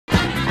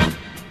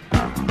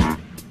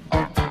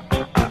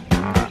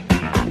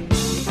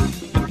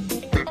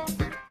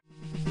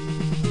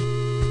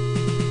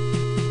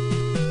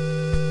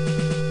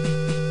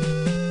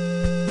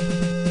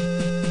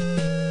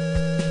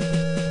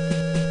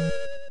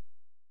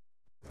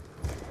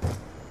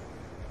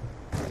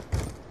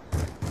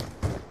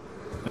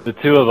The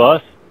two of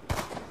us?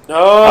 No,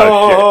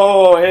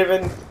 oh,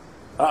 Haven.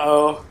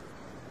 Uh-oh.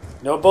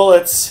 No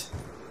bullets.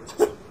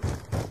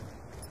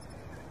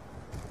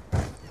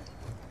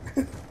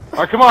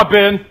 Alright, come on,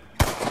 Ben.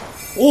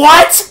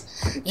 What?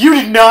 You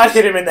did not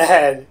hit him in the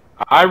head.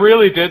 I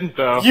really didn't,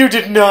 though. You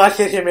did not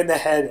hit him in the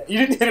head. You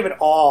didn't hit him at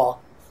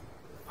all.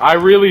 I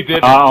really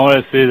didn't. I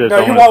want to see this. No,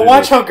 you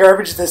watch how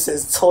garbage this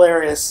is. It's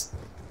hilarious.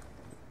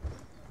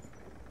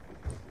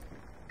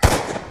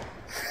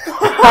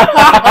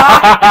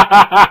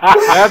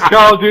 That's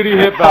Call of Duty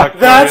hitbox.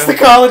 That's the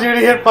Call of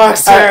Duty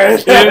hitbox,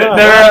 Aaron.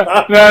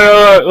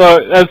 No,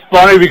 look, that's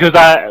funny because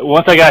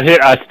once I got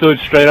hit, I stood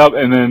straight up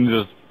and then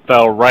just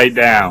fell right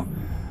down.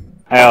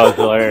 That was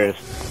hilarious.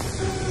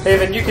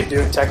 Haven, you can do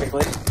it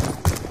technically.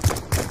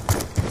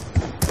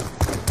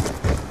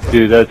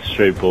 Dude, that's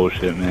straight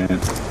bullshit, man.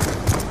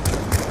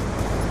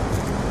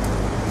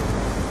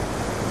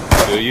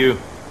 Do you?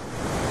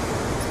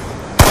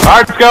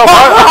 Alright, let's go!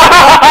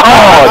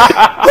 Oh,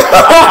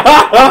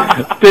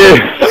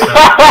 dude.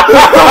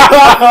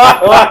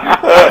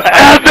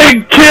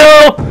 Epic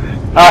kill!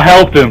 I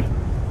helped him.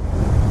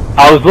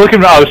 I was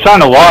trying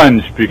to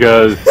lunge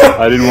because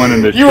I didn't want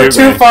him to shoot me. You were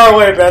too far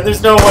away, Ben.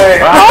 There's no way.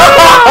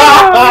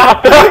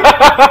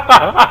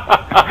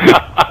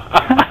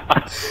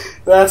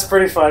 That's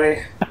pretty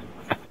funny.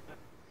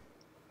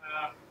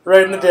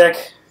 Right in the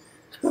dick.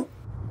 I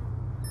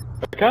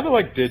kind of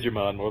like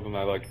Digimon more than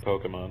I like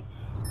Pokemon.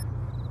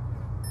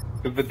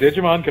 Because the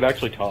Digimon could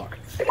actually talk.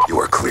 You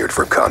are cleared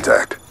for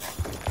contact.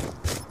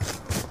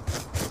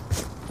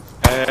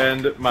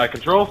 And my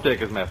control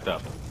stick is messed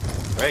up.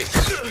 Great.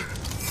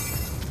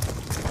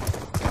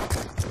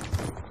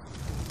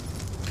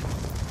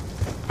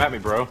 Come at me,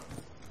 bro.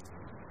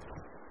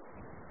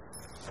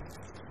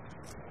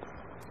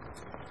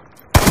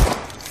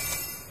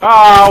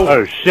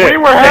 Oh shit. We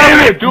were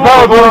having a duel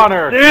of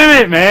honor!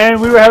 Damn it, man!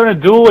 We were having a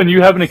duel and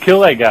you having to kill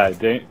that guy,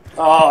 dang.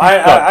 Oh,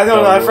 I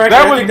don't know. Frankly,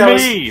 that I was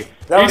think me!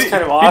 That was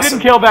kind of awesome. He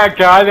didn't kill that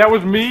guy, that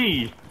was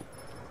me!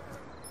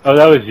 Oh,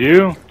 that was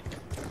you?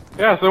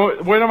 Yeah,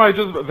 so when am I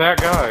just that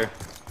guy?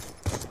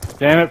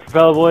 Damn it,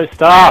 Propeller Boy,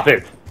 stop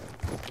it!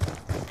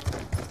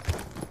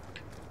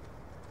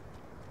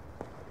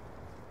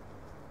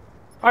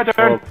 Hi,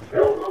 Darren.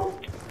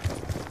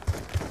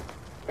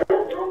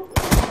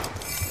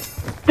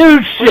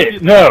 Dude,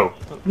 shit! No!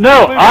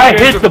 No! I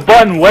hit the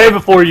button way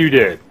before you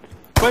did!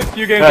 Play a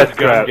few games That's of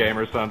gun crap. game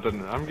or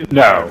something. I'm getting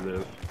tired of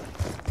this.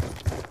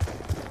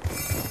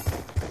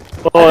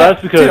 Oh,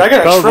 that's because I got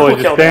a Propeller Boy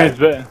triple just stands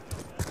back.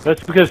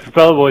 That's because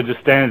Propeller Boy just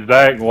stands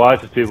back and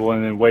watches people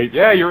and then waits.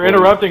 Yeah, you're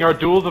interrupting our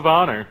duels of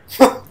honor.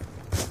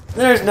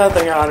 There's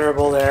nothing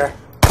honorable there.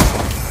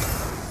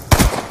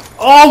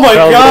 Oh my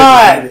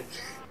god!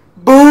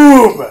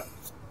 Boom!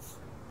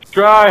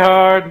 Try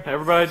hard.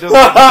 Everybody just...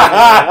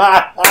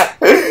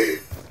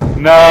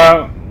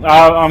 No,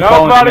 I'm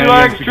Nobody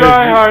likes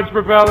tryhards,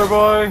 Propeller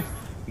Boy.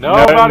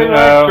 Nobody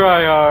likes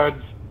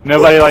tryhards.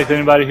 Nobody likes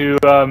anybody who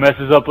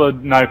messes up a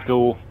knife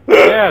duel.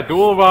 Yeah,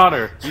 duel of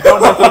honor. You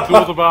don't mess up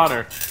duels of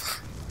honor.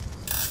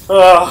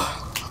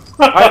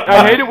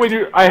 I hate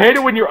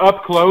it when you're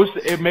up close.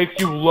 It makes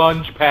you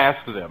lunge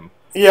past them.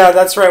 Yeah,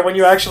 that's right. When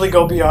you actually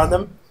go beyond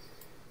them.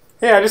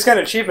 Hey, I just got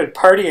an achievement,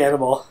 Party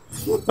Animal.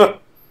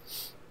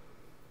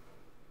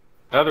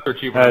 Another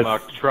achievement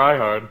unlocked, try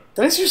hard.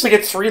 Did I seriously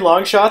get 3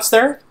 long shots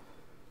there?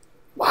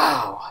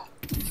 Wow.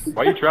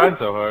 Why are you trying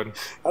so hard?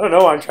 I don't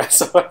know why I'm trying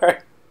so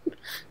hard.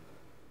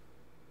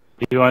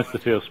 He wants to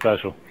feel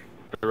special.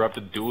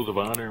 Interrupted duels of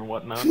honor and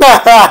whatnot.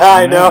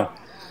 I know.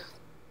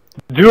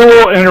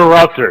 Dual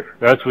interrupter.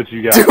 That's what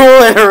you got.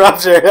 Dual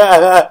interrupter.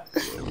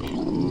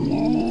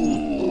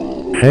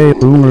 Hey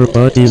boomer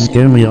buddies,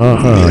 give me a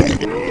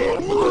hug.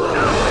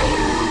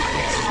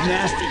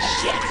 Nasty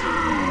shit.